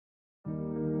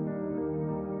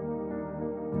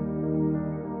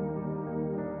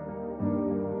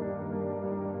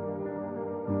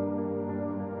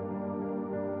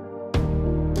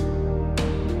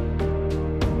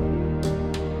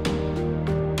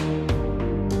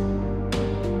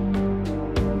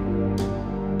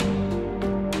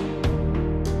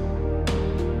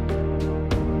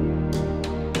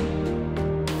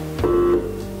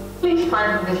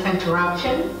this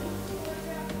interruption.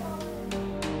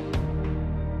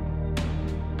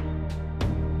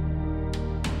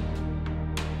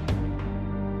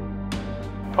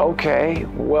 Okay,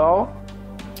 well,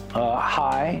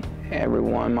 hi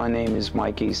everyone, my name is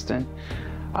Mike Easton.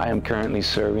 I am currently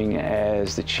serving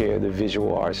as the chair of the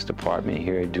Visual Arts Department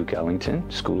here at Duke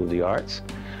Ellington School of the Arts.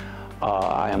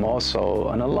 I am also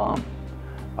an alum,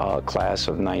 class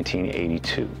of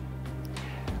 1982.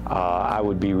 I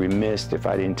would be remiss if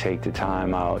I didn't take the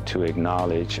time out to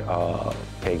acknowledge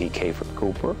Peggy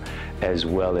Cooper, as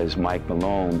well as Mike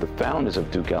Malone, the founders of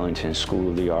Duke Ellington School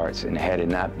of the Arts. And had it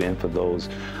not been for those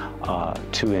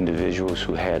two individuals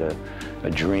who had a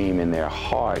dream in their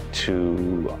heart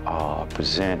to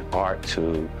present art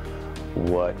to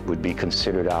what would be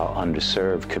considered our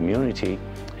underserved community,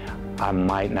 I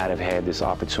might not have had this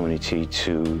opportunity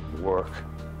to work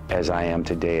as I am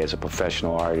today as a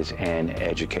professional artist and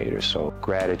educator. So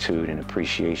gratitude and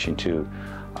appreciation to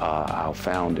our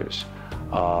founders.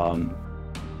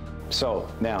 So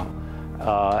now,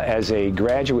 as a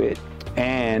graduate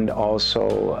and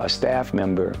also a staff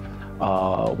member,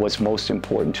 what's most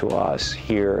important to us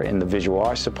here in the Visual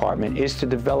Arts Department is to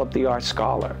develop the art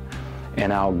scholar.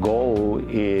 And our goal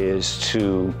is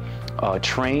to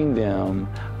train them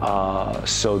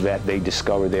so that they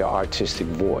discover their artistic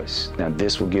voice. Now,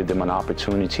 this will give them an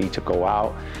opportunity to go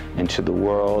out into the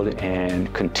world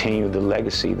and continue the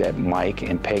legacy that Mike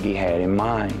and Peggy had in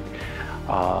mind.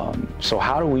 So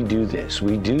how do we do this?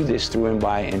 We do this through and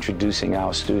by introducing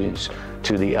our students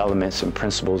to the elements and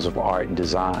principles of art and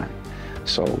design.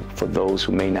 So for those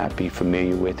who may not be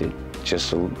familiar with it,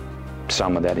 just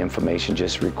some of that information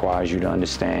just requires you to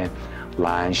understand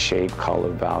line, shape, color,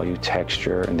 value,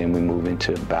 texture, and then we move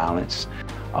into balance,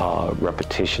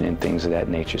 repetition, and things of that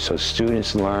nature. So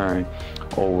students learn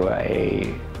over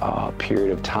a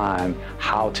period of time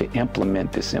how to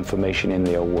implement this information in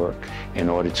their work in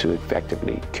order to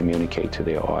effectively communicate to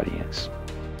their audience.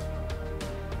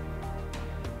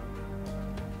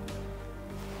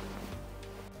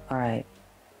 All right.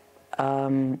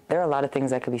 There are a lot of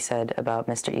things that could be said about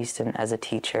Mr. Easton as a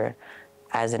teacher,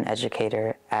 as an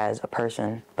educator, as a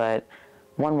person, but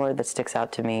one word that sticks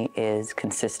out to me is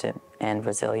consistent and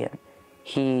resilient.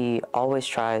 He always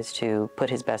tries to put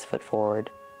his best foot forward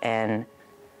and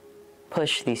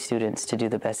push these students to do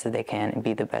the best that they can and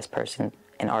be the best person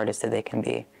and artist that they can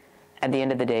be. At the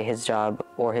end of the day, his job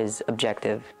or his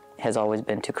objective has always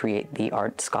been to create the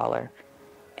art scholar.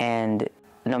 And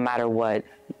no matter what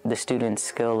the student's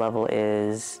skill level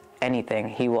is, anything,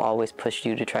 he will always push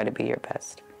you to try to be your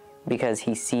best, because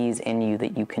he sees in you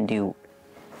that you can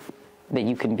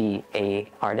be an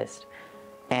artist.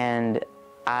 And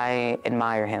I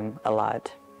admire him a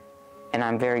lot. And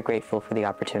I'm very grateful for the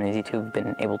opportunity to have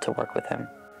been able to work with him.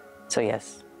 So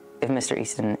yes, if Mr.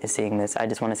 Easton is seeing this, I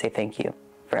just want to say thank you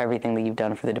for everything that you've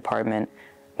done for the department,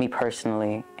 me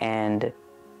personally, and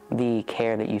the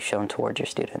care that you've shown towards your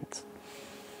students.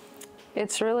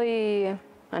 It's really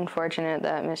unfortunate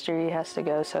that Mr. E has to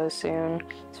go so soon,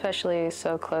 especially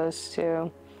so close to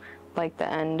like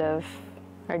the end of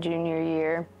our junior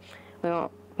year. We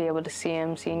won't be able to see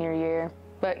him senior year,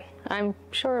 but I'm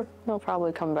sure he'll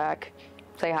probably come back,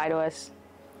 say hi to us,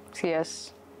 see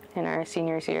us in our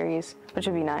senior series, which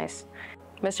would be nice.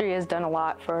 Mr. E has done a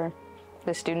lot for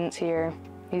the students here.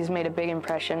 He's made a big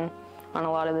impression on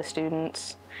a lot of the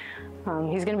students.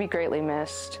 He's gonna be greatly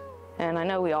missed, and I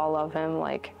know we all love him.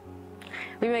 Like,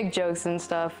 we make jokes and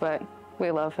stuff, but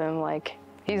we love him. Like,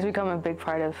 he's become a big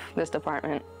part of this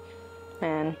department,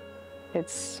 and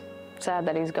it's sad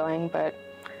that he's going, but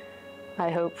I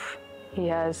hope he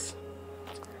has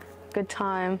a good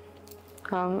time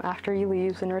after he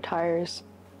leaves and retires.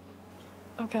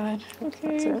 Oh God.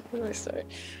 Okay. That's it. Where do I start?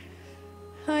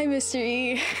 Hi, Mr.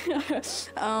 E.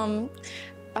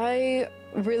 I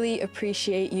really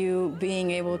appreciate you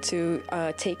being able to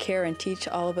take care and teach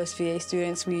all of us VA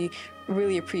students. We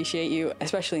really appreciate you,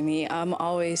 especially me. I'm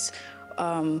always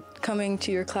coming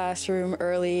to your classroom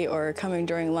early or coming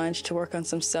during lunch to work on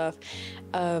some stuff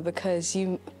because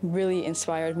you really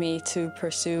inspired me to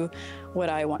pursue what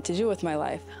I want to do with my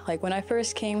life. Like, when I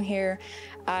first came here,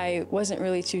 I wasn't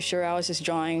really too sure. I was just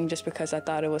drawing just because I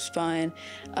thought it was fun.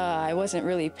 I wasn't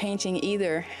really painting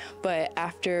either, but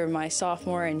after my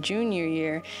sophomore and junior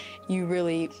year, you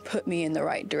really put me in the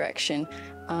right direction.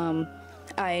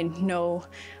 I know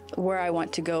where I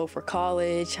want to go for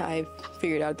college. I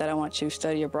figured out that I want to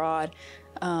study abroad.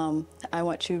 I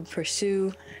want to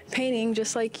pursue painting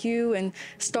just like you and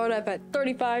start up at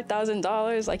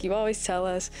 $35,000 like you always tell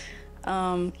us.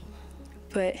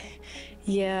 But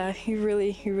Yeah, you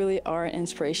really are an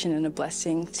inspiration and a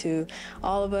blessing to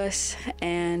all of us,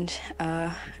 and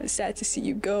it's sad to see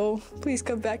you go. Please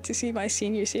come back to see my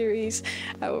senior series.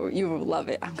 You will love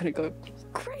it. I'm gonna go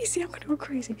crazy.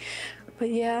 But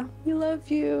yeah, we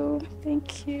love you.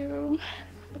 Thank you.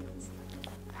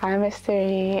 Hi, Mr.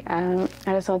 E. I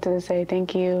just wanted to say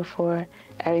thank you for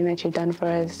everything that you've done for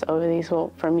us over these,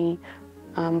 well, for me,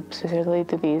 specifically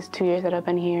through these 2 years that I've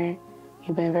been here.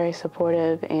 You've been very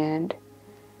supportive and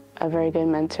a very good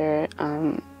mentor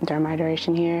during my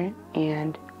duration here,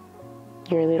 and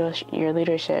your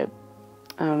leadership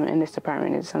in this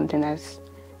department is something that's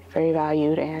very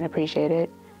valued and appreciated.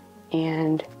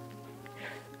 And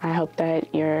I hope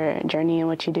that your journey and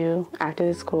what you do after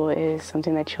the school is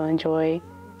something that you'll enjoy.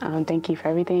 Thank you for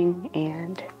everything,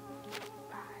 and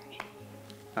bye.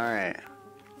 All right.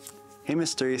 Hey,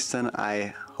 Mr. Easton,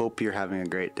 I hope you're having a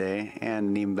great day and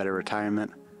an even better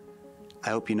retirement. I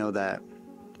hope you know that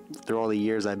through all the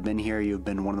years I've been here, you've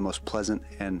been one of the most pleasant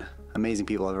and amazing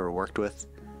people I've ever worked with.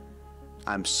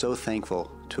 I'm so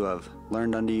thankful to have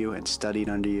learned under you and studied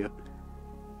under you,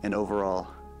 and overall,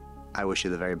 I wish you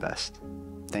the very best.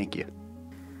 Thank you.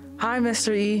 Hi,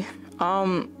 Mr. E.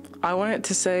 I wanted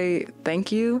to say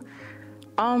thank you.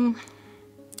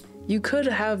 You could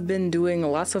have been doing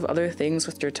lots of other things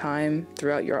with your time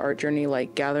throughout your art journey,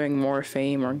 like gathering more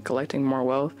fame or collecting more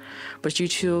wealth, but you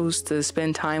chose to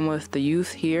spend time with the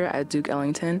youth here at Duke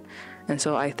Ellington, and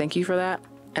so I thank you for that.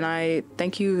 And I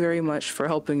thank you very much for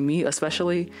helping me,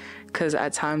 especially because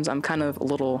at times I'm kind of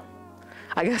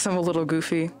I guess I'm a little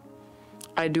goofy.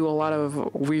 I do a lot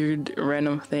of weird,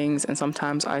 random things, and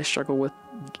sometimes I struggle with,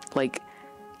 like,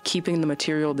 keeping the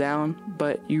material down,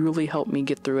 but you really helped me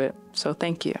get through it, so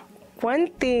thank you. One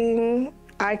thing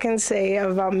I can say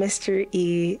about Mr.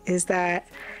 E is that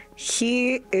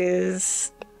he's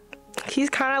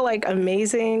kind of like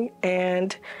amazing,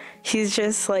 and he's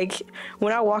just like,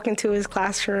 when I walk into his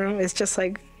classroom, it's just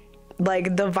like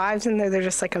the vibes in there, they're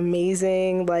just like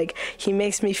amazing. Like, he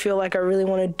makes me feel like I really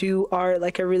want to do art,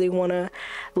 like I really want to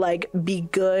like be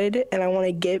good, and I want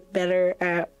to get better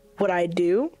at what I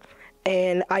do.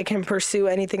 And I can pursue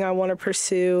anything I want to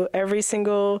pursue. Every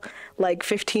single like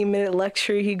 15-minute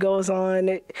lecture he goes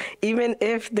on, even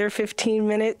if they're 15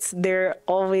 minutes, they're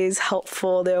always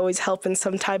helpful. They always help in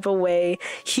some type of way.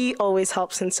 He always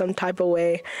helps in some type of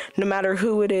way, no matter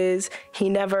who it is. He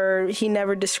never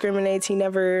discriminates. He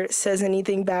never says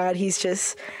anything bad. He's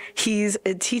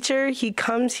a teacher. He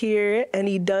comes here and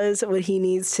he does what he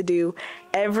needs to do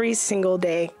every single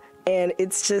day. And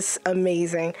it's just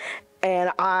amazing.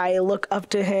 And I look up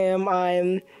to him.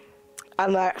 I'm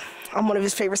one of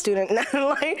his favorite students.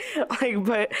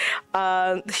 But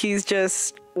he's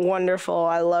just wonderful.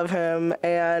 I love him,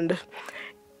 and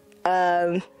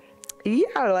yeah,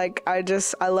 like I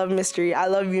love Mr. E. I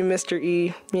love you, Mr.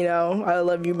 E. You know, I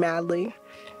love you madly.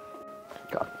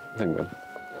 Hi,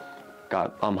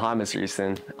 Mr.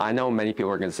 Easton. I know many people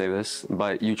are going to say this,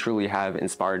 but you truly have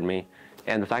inspired me.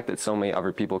 And the fact that so many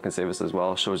other people can say this as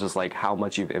well shows just like how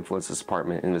much you've influenced this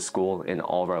department and this school in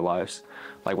all of our lives.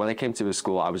 Like, when I came to this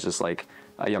school, I was just like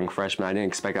a young freshman. I didn't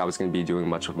expect I was going to be doing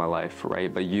much with my life,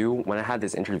 right? But when I had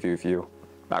this interview with you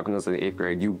back when I was in the 8th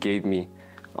grade, you gave me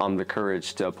the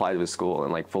courage to apply to this school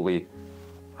and like fully,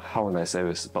 how would I say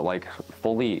this, but like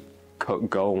fully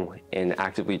go and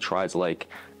actively try to like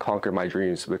conquer my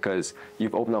dreams, because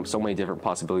you've opened up so many different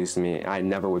possibilities to me. I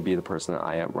never would be the person that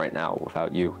I am right now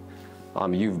without you.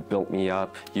 You've built me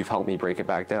up, you've helped me break it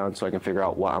back down so I can figure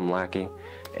out what I'm lacking,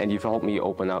 and you've helped me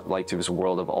open up like to this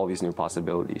world of all these new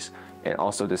possibilities, and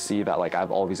also to see that like I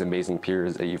have all these amazing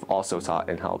peers that you've also taught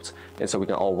and helped, and so we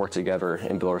can all work together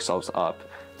and build ourselves up,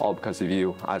 all because of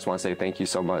you. I just want to say thank you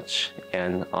so much,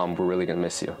 and we're really gonna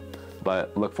miss you,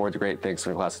 but look forward to great things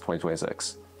for the class of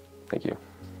 2026. Thank you.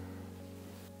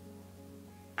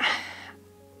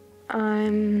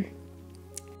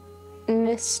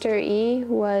 Mr. E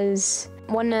was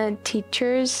one of the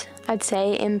teachers I'd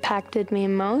say impacted me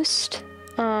most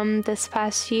this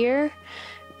past year,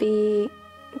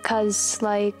 because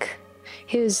like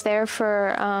he was there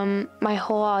for my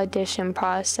whole audition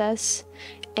process,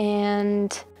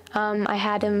 and I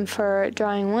had him for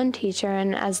drawing one teacher,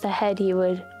 and as the head he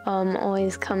would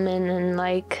always come in and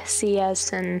like see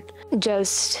us, and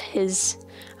just his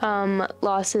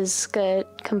losses could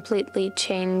completely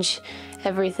change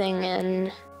everything,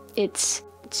 and it's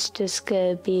just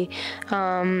gonna be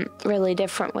really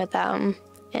different without him,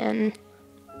 and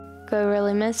gonna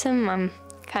really miss him. I'm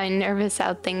kind of nervous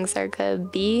how things are gonna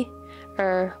be,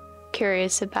 or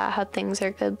curious about how things are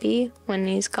gonna be when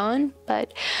he's gone,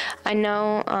 but I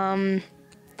know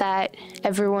that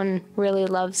everyone really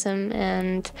loves him,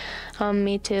 and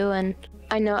me too. And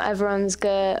I know everyone's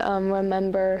gonna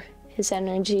remember his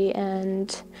energy,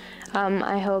 and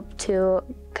I hope to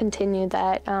continue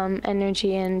that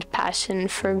energy and passion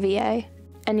for VA.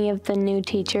 Any of the new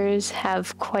teachers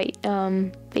have quite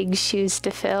big shoes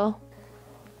to fill.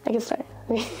 I can start.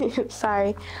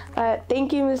 Sorry.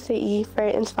 Thank you, Mr. E, for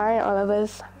inspiring all of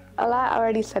us. A lot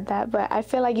already said that, but I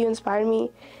feel like you inspired me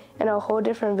in a whole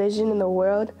different vision in the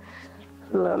world.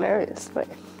 I'm a little nervous, but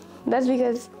that's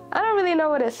because I don't really know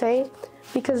what to say.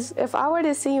 Because if I were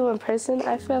to see you in person,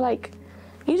 I feel like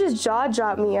you just jaw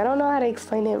drop me. I don't know how to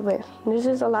explain it, but there's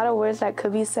just a lot of words that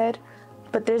could be said,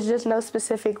 but there's just no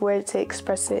specific word to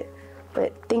express it.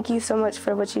 But thank you so much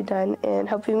for what you've done and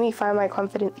helping me find my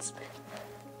confidence.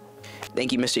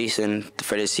 Thank you, Mr. Easton,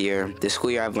 for this year. This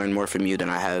school year, I've learned more from you than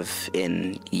I have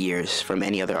in years from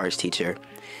any other arts teacher.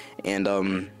 And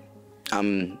the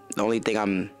only thing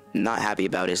I'm not happy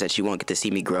about is that you won't get to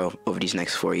see me grow over these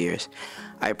next 4 years.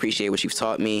 I appreciate what you've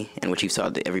taught me and what you've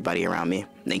taught everybody around me.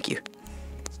 Thank you.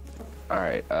 All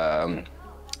right.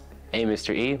 Hey,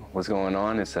 Mr. E, what's going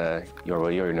on? It's you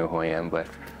already know who I am, but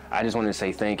I just wanted to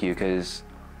say thank you, because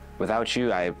without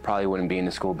you, I probably wouldn't be in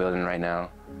the school building right now.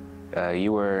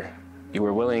 You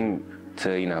were willing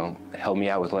to, you know, help me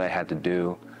out with what I had to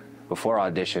do before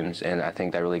auditions, and I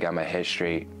think that really got my head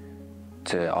straight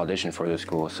to audition for the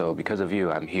school. So because of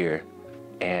you, I'm here.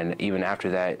 And even after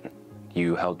that,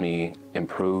 you helped me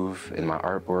improve in my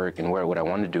artwork and what I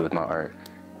wanted to do with my art.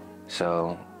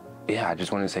 So yeah, I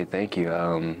just wanted to say thank you.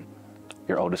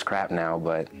 You're old as crap now,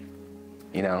 but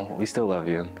you know, we still love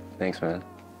you. Thanks, man.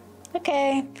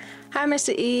 Okay. Hi,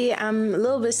 Mr. E. I'm a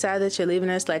little bit sad that you're leaving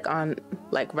us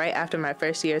right after my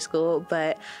first year of school,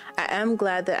 but I am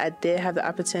glad that I did have the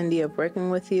opportunity of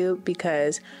working with you,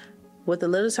 because with the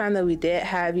little time that we did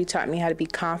have, you taught me how to be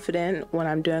confident when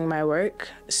I'm doing my work,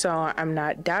 so I'm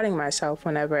not doubting myself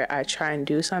whenever I try and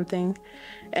do something.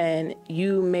 And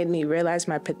you made me realize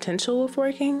my potential with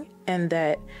working, and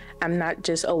that I'm not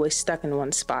just always stuck in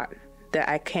one spot, that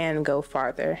I can go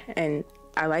farther. And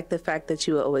I like the fact that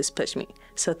you will always push me.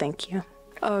 So thank you.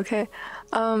 Okay.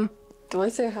 Do I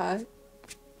say hi?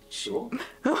 Sure.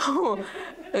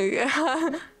 Okay.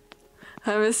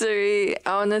 Hi, Mr. E.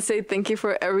 I want to say thank you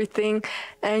for everything.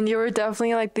 And you were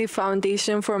definitely like the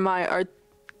foundation for my art,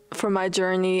 for my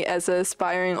journey as an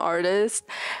aspiring artist.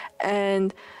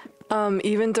 And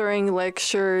even during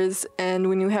lectures and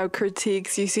when you have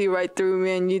critiques, you see right through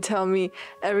me and you tell me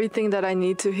everything that I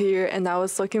need to hear and I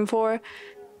was looking for.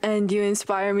 And you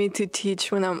inspire me to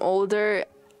teach when I'm older.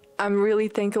 I'm really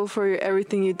thankful for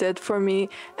everything you did for me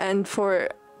and for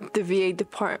the VA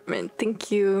department.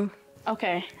 Thank you.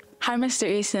 Okay. Hi, Mr.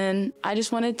 Easton. I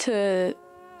just wanted to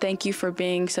thank you for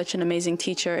being such an amazing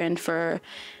teacher and for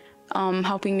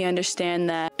helping me understand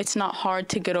that it's not hard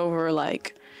to get over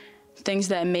like things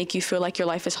that make you feel like your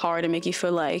life is hard and make you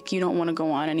feel like you don't want to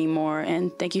go on anymore.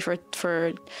 And thank you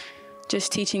for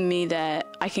just teaching me that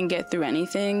I can get through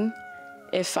anything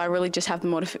if I really just have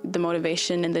the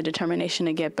motivation and the determination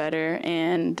to get better.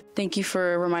 And thank you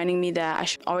for reminding me that I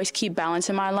should always keep balance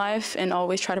in my life and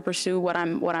always try to pursue what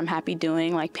I'm happy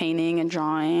doing, like painting and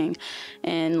drawing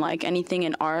and like anything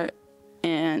in art.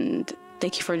 And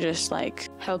thank you for just like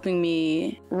helping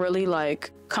me really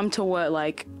like come to what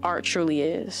like art truly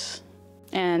is.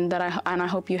 And I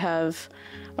hope you have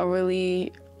a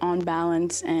really on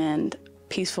balance and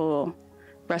peaceful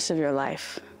rest of your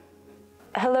life.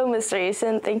 Hello, Mr.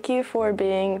 Easton. Thank you for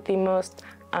being the most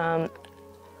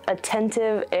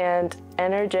attentive and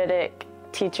energetic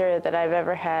teacher that I've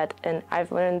ever had, and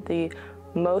I've learned the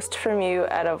most from you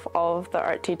out of all of the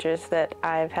art teachers that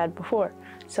I've had before.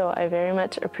 So I very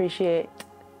much appreciate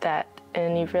that,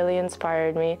 and you've really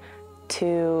inspired me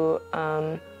to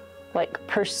like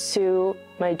pursue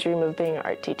my dream of being an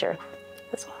art teacher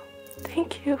as well.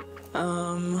 Thank you.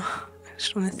 I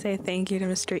just want to say thank you to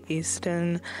Mr.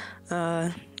 Easton.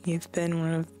 You've been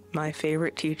one of my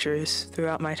favorite teachers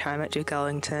throughout my time at Duke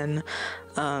Ellington.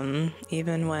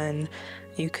 Even when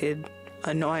you could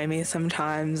annoy me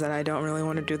sometimes and I don't really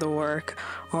want to do the work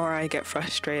or I get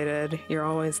frustrated, you're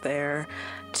always there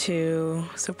to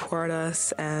support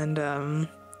us, and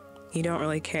you don't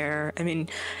really care. I mean,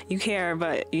 you care,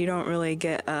 but you don't really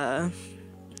get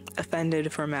offended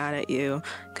if we're mad at you,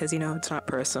 because you know it's not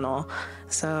personal.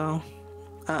 So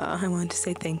I wanted to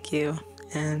say thank you,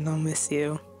 and I'll miss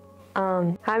you.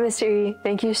 Hi, Mr. E.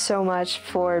 Thank you so much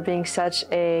for being such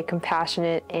a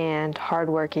compassionate and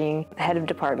hardworking head of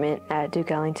department at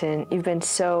Duke Ellington. You've been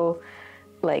so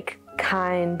like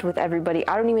kind with everybody.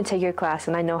 I don't even take your class,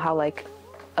 and I know how like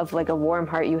of like a warm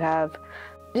heart you have.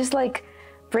 Just like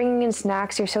bringing in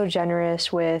snacks. You're so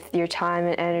generous with your time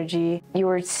and energy. You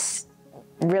were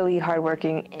really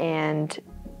hardworking and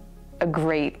a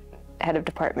great head of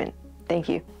department. Thank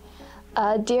you.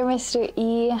 Dear Mr.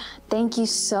 E, thank you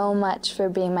so much for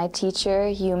being my teacher.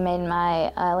 You made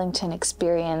my Ellington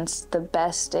experience the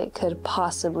best it could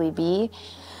possibly be.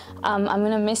 I'm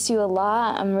gonna miss you a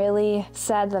lot. I'm really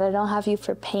sad that I don't have you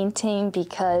for painting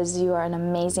because you are an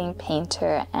amazing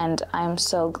painter, and I'm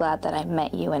so glad that I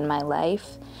met you in my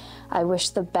life. I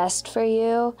wish the best for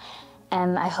you,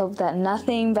 and I hope that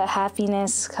nothing but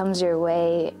happiness comes your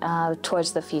way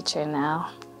towards the future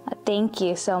now. Thank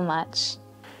you so much.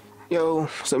 Yo,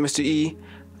 so Mr. E,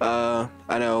 I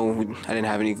know I didn't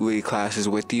have any really classes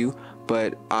with you,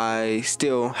 but I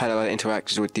still had a lot of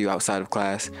interactions with you outside of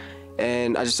class.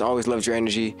 And I just always loved your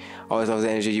energy, always loved the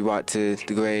energy you brought to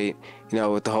the grade, you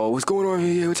know, with the whole, what's going on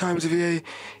VA, what time is the VA,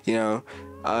 you know.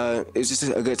 It was just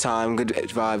a good time, good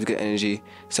vibes, good energy.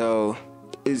 So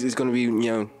it's going to be, you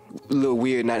know, a little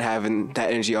weird not having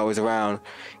that energy always around,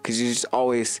 because you're just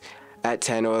always at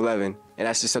 10 or 11, and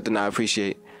that's just something I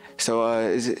appreciate. So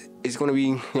it's going to be,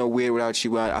 you know, weird without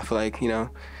you, but I feel like, you know,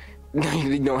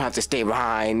 you don't have to stay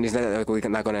behind. It's not like we're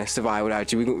not going to survive without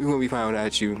you. We're going to be fine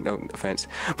without you. No offense.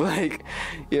 But, like,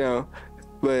 you know,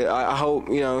 but I hope,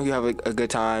 you know, you have a good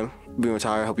time being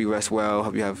retired. I hope you rest well.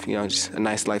 Hope you have, you know, just a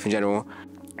nice life in general.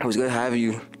 It was good to have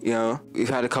you, you know. We've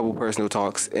had a couple personal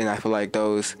talks, and I feel like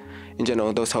those, in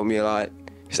general, those helped me a lot.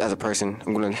 Just as a person,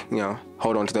 I'm going to, you know,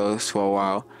 hold on to those for a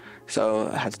while. So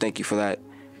I have to thank you for that.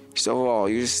 Just overall,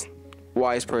 you're just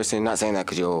wise person. Not saying that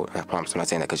because you're old. I promise I'm not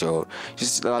saying that because you're old.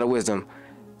 Just a lot of wisdom.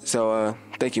 So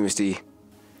thank you, Mr. E.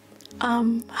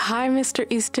 Hi, Mr.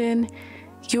 Easton.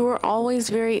 You were always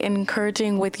very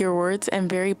encouraging with your words and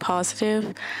very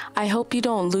positive. I hope you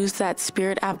don't lose that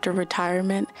spirit after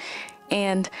retirement,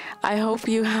 and I hope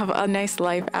you have a nice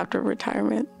life after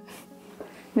retirement.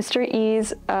 Mr.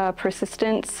 E's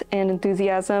persistence and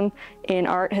enthusiasm in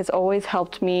art has always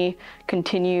helped me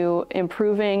continue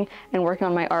improving and working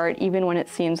on my art, even when it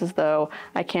seems as though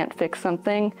I can't fix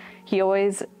something. He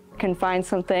always can find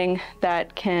something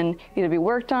that can either be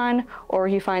worked on, or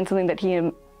he finds something that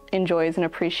he enjoys and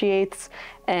appreciates.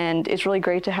 And it's really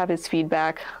great to have his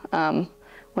feedback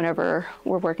whenever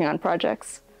we're working on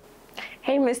projects.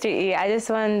 Hey, Mr. E, I just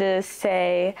wanted to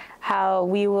say how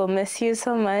we will miss you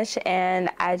so much, and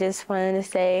I just wanted to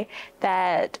say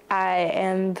that I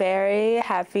am very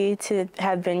happy to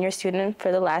have been your student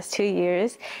for the last 2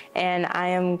 years, and I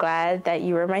am glad that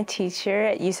you were my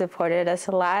teacher. You supported us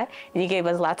a lot, and you gave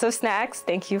us lots of snacks.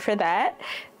 Thank you for that.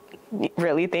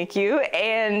 Really, thank you.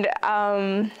 And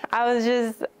I was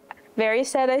just very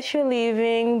sad that you're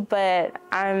leaving, but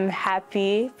I'm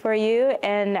happy for you,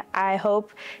 and I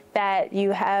hope that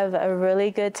you have a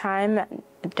really good time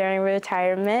during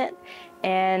retirement.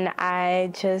 And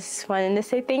I just wanted to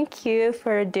say thank you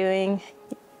for being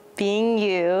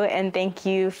you, and thank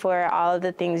you for all of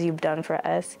the things you've done for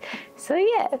us. So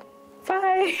yeah,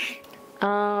 bye.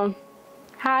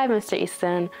 Hi, Mr.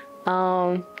 Easton.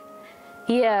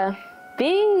 Yeah,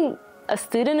 being a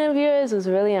student of yours was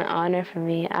really an honor for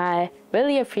me. I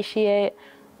really appreciate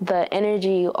the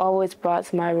energy you always brought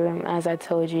to my room, as I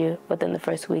told you, within the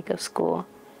first week of school.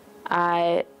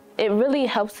 It really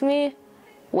helps me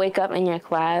wake up in your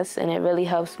class, and it really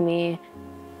helps me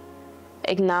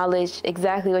acknowledge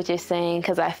exactly what you're saying,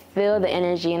 because I feel the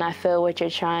energy and I feel what you're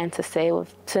trying to say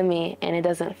to me, and it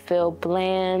doesn't feel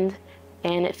bland,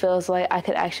 and it feels like I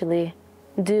could actually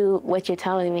do what you're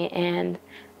telling me. And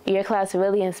your class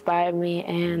really inspired me,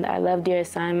 and I loved your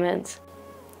assignments.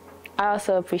 I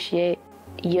also appreciate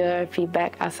your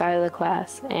feedback outside of the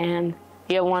class and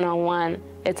your one-on-one.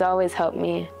 It's always helped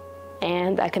me,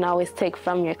 and I can always take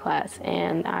from your class,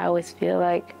 and I always feel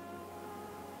like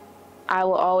I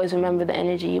will always remember the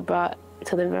energy you brought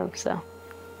to the room. So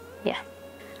yeah.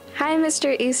 Hi,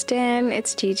 Mr. Easton,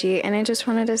 it's Gigi, and I just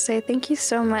wanted to say thank you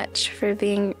so much for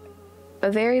being a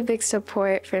very big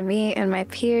support for me and my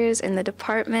peers in the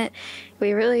department.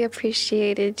 We really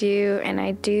appreciated you, and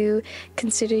I do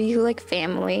consider you like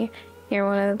family. You're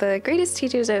one of the greatest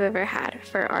teachers I've ever had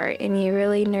for art, and you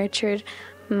really nurtured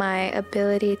my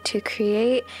ability to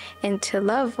create and to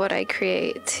love what I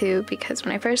create too, because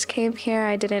when I first came here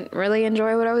I didn't really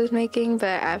enjoy what I was making,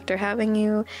 but after having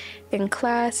you in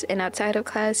class and outside of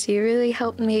class, you really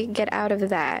helped me get out of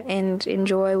that and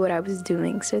enjoy what I was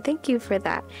doing. So thank you for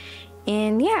that.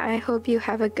 And yeah, I hope you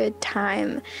have a good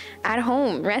time at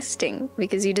home resting,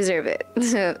 because you deserve it.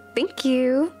 So thank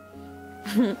you.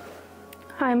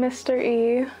 Hi, Mr.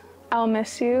 E. I'll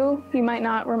miss you. You might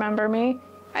not remember me.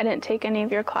 I didn't take any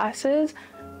of your classes,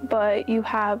 but you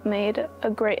have made a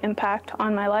great impact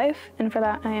on my life, and for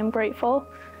that I am grateful.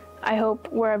 I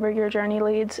hope wherever your journey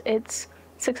leads, it's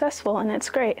successful and it's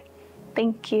great.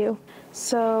 Thank you.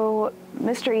 So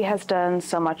Mr. E has done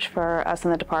so much for us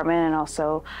in the department and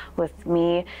also with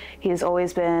me. He's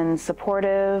always been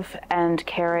supportive and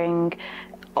caring,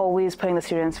 always putting the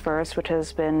students first, which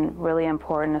has been really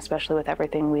important, especially with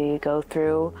everything we go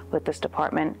through with this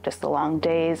department, just the long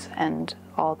days and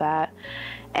all that.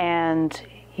 And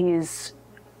he's,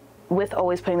 with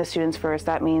always putting the students first,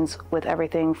 that means with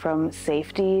everything from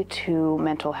safety to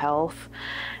mental health,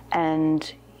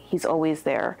 and he's always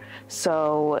there.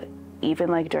 So even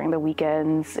like during the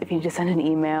weekends, if you just send an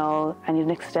email, I need an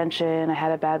extension, I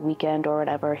had a bad weekend or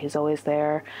whatever, he's always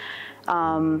there.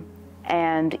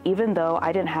 And even though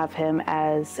I didn't have him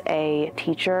as a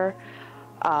teacher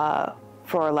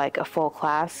for like a full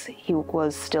class, he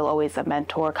was still always a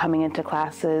mentor coming into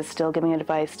classes, still giving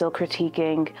advice, still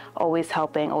critiquing, always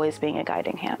helping, always being a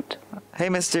guiding hand. Hey,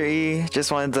 Mr. E,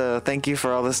 just wanted to thank you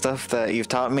for all the stuff that you've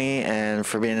taught me and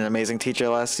for being an amazing teacher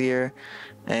last year.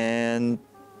 And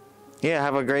yeah,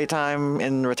 have a great time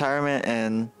in retirement,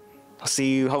 and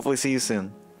I'll hopefully see you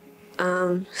soon.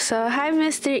 So hi,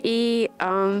 Mr. E.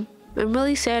 I'm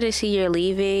really sad to see you're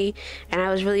leaving, and I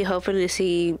was really hoping to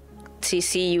see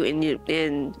you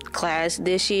in class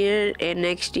this year and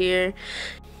next year.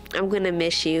 I'm gonna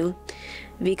miss you,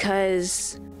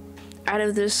 because out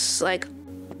of this, like,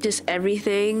 just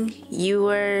everything, you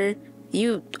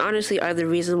honestly are the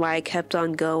reason why I kept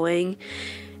on going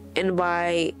and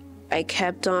why I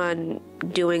kept on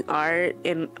doing art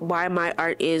and why my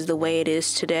art is the way it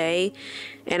is today.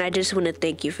 And I just want to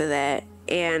thank you for that.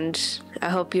 And I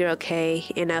hope you're okay,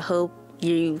 and I hope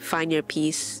you find your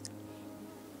peace.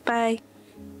 Bye.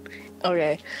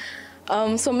 Okay.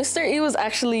 So Mr. E was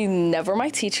actually never my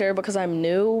teacher because I'm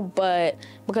new, but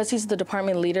because he's the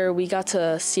department leader, we got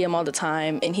to see him all the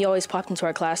time, and he always popped into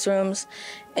our classrooms.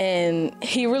 And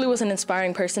he really was an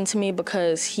inspiring person to me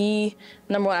because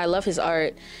number one, I love his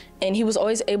art, and he was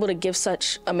always able to give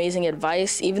such amazing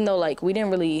advice, even though like we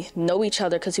didn't really know each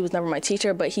other because he was never my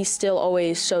teacher, but he still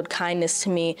always showed kindness to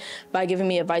me by giving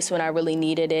me advice when I really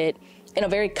needed it, in a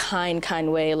very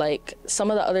kind way. Like some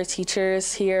of the other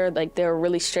teachers here, like they're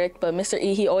really strict, but Mr.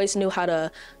 E, he always knew how to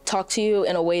talk to you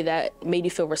in a way that made you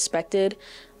feel respected.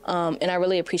 And I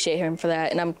really appreciate him for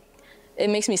that. And it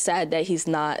makes me sad that he's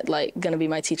not like gonna be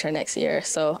my teacher next year.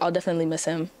 So I'll definitely miss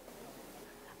him.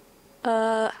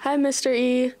 Hi, Mr.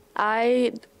 E.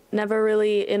 I never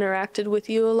really interacted with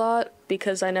you a lot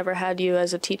because I never had you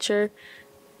as a teacher,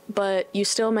 but you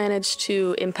still managed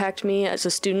to impact me as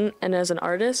a student and as an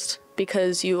artist,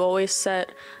 because you always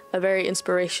set a very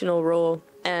inspirational role,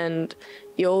 and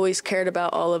you always cared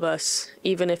about all of us,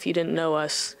 even if you didn't know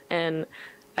us. And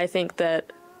I think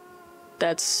that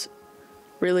that's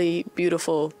really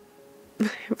beautiful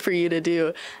for you to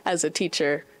do as a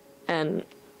teacher and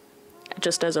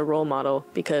just as a role model,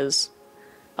 because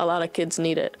a lot of kids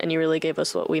need it, and you really gave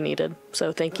us what we needed.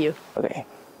 So thank you. Okay.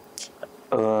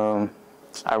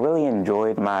 I really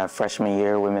enjoyed my freshman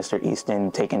year with Mr.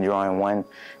 Easton taking Drawing 1,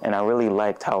 and I really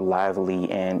liked how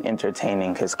lively and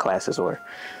entertaining his classes were.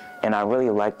 And I really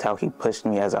liked how he pushed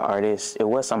me as an artist. It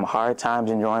was some hard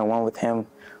times in Drawing 1 with him,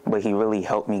 but he really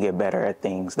helped me get better at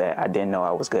things that I didn't know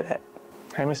I was good at.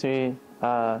 Hey, Mr.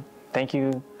 E, thank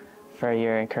you for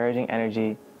your encouraging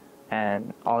energy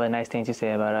and all the nice things you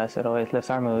say about us. It always lifts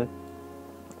our mood.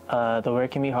 The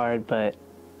work can be hard, but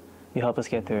you help us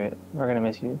get through it. We're gonna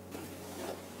miss you.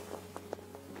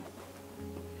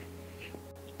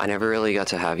 I never really got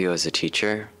to have you as a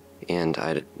teacher, and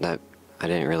I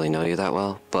didn't really know you that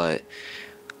well, but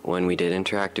when we did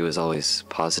interact, it was always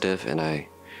positive, and I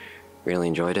really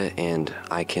enjoyed it. And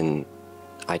I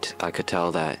could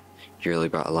tell that you really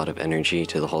brought a lot of energy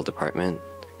to the whole department,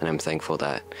 and I'm thankful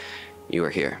that you were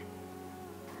here.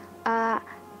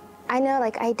 I know,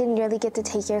 like, I didn't really get to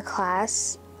take your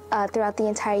class throughout the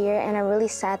entire year, and I'm really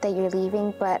sad that you're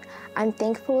leaving, but I'm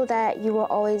thankful that you were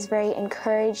always very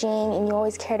encouraging, and you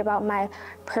always cared about my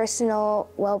personal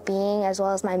well-being as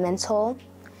well as my mental.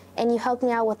 And you helped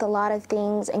me out with a lot of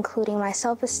things, including my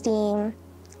self-esteem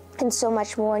and so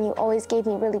much more, and you always gave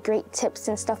me really great tips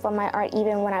and stuff on my art,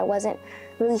 even when I wasn't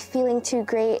really feeling too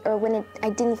great, or when I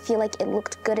didn't feel like it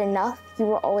looked good enough. You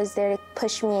were always there to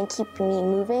push me and keep me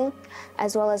moving,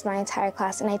 as well as my entire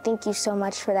class. And I thank you so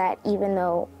much for that, even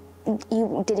though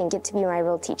you didn't get to be my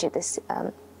real teacher this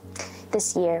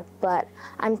year. But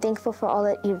I'm thankful for all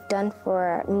that you've done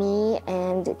for me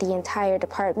and the entire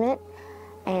department,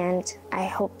 and I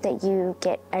hope that you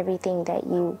get everything that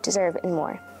you deserve and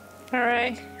more. All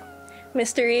right.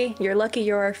 Mr. E, you're lucky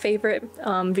you're our favorite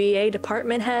VA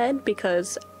department head,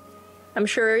 because I'm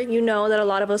sure you know that a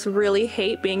lot of us really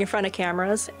hate being in front of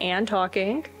cameras and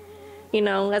talking. You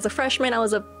know, as a freshman, I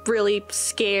was a really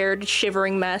scared,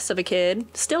 shivering mess of a kid.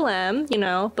 Still am, you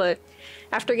know, but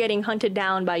after getting hunted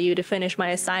down by you to finish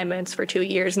my assignments for 2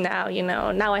 years now, you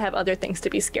know, now I have other things to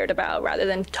be scared about rather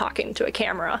than talking to a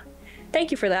camera.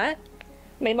 Thank you for that.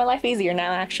 Made my life easier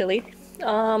now, actually.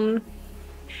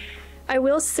 I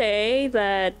will say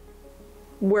that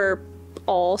we're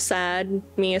all sad,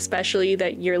 me especially,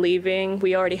 that you're leaving.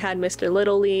 We already had Mr.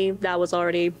 Little leave. That was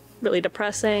already really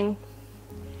depressing.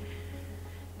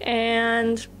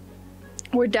 And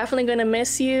we're definitely gonna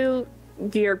miss you.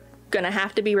 You're gonna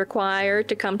have to be required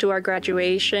to come to our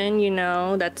graduation, you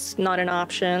know, that's not an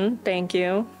option. Thank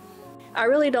you. I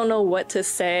really don't know what to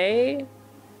say,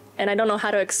 and I don't know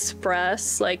how to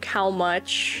express like how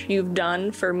much you've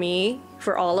done for me,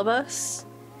 for all of us,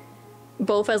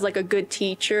 both as like a good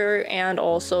teacher and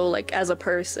also like as a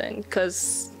person,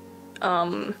 because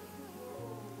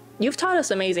you've taught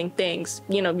us amazing things.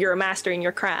 You know, you're a master in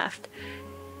your craft,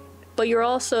 but you're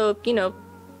also, you know,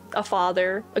 a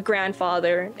father, a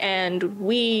grandfather, and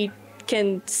we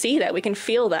can see that, we can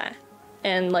feel that.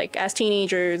 And like as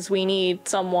teenagers, we need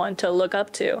someone to look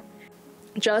up to.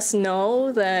 Just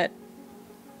know that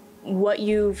what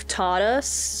you've taught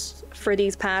us for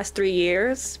these past 3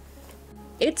 years,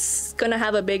 it's gonna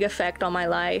have a big effect on my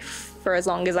life for as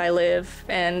long as I live,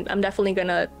 and I'm definitely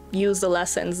gonna use the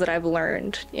lessons that I've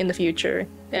learned in the future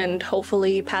and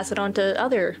hopefully pass it on to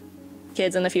other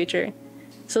kids in the future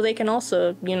so they can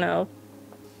also, you know,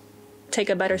 take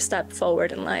a better step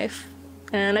forward in life.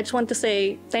 And I just want to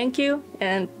say thank you,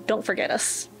 and don't forget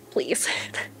us, please.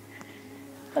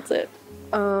 That's it.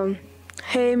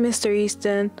 Hey, Mr.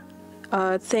 Easton.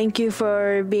 Thank you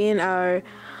for being our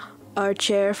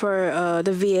chair for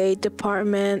the VA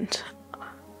department.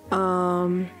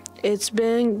 It's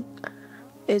been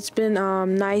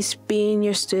nice being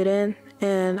your student,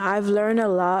 and I've learned a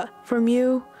lot from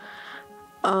you.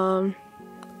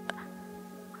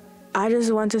 I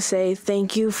just want to say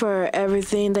thank you for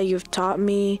everything that you've taught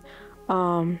me,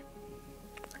 for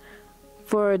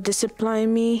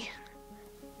disciplining me,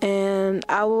 and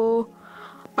I will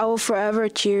forever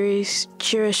cherish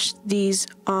these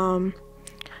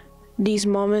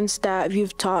moments that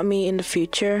you've taught me in the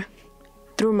future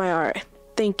through my art.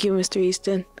 Thank you, Mr.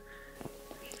 Easton.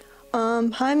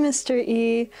 Hi, Mr.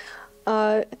 E.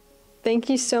 Thank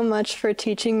you so much for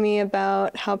teaching me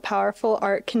about how powerful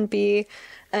art can be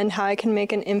and how I can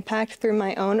make an impact through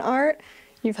my own art.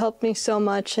 You've helped me so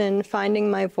much in finding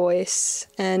my voice,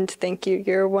 and thank you.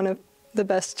 You're one of the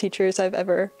best teachers I've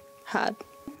ever had.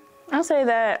 I'll say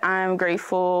that I'm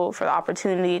grateful for the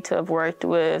opportunity to have worked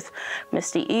with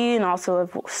Mr. E and also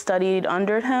have studied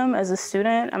under him as a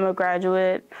student. I'm a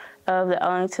graduate of the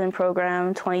Ellington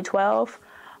program 2012.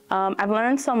 I've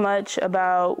learned so much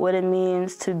about what it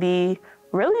means to be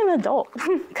really an adult,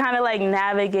 kind of like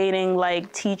navigating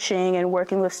like teaching and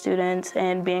working with students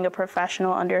and being a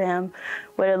professional under him,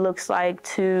 what it looks like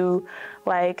to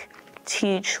like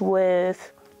teach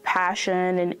with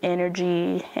passion and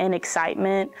energy and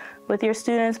excitement with your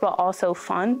students, but also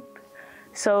fun.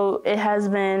 So it has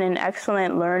been an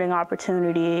excellent learning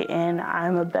opportunity, and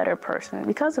I'm a better person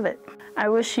because of it. I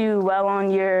wish you well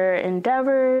on your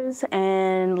endeavors,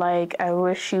 and like I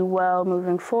wish you well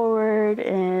moving forward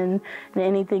in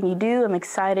anything you do. I'm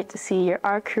excited to see your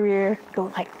art career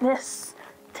go like this,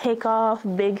 take off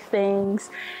big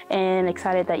things, and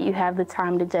excited that you have the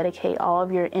time to dedicate all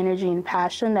of your energy and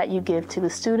passion that you give to the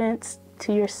students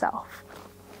to yourself.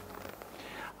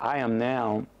 I am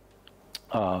now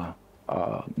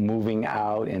moving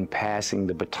out and passing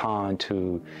the baton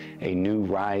to a new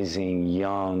rising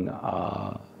young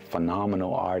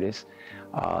phenomenal artist,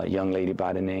 a young lady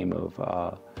by the name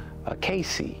of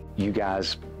Casey. You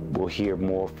guys will hear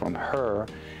more from her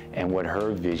and what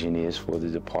her vision is for the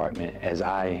department as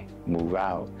I move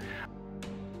out.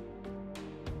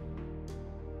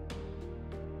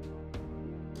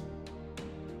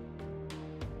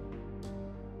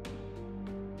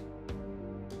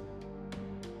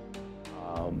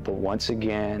 But once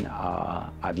again,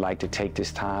 I'd like to take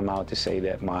this time out to say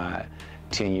that my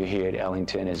tenure here at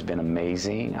Ellington has been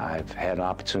amazing. I've had an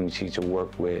opportunity to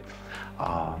work with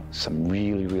some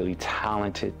really, really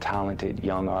talented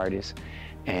young artists,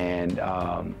 and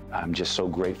I'm just so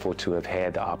grateful to have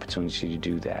had the opportunity to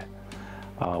do that.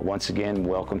 Once again,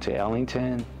 welcome to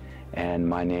Ellington, and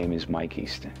my name is Mike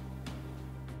Easton.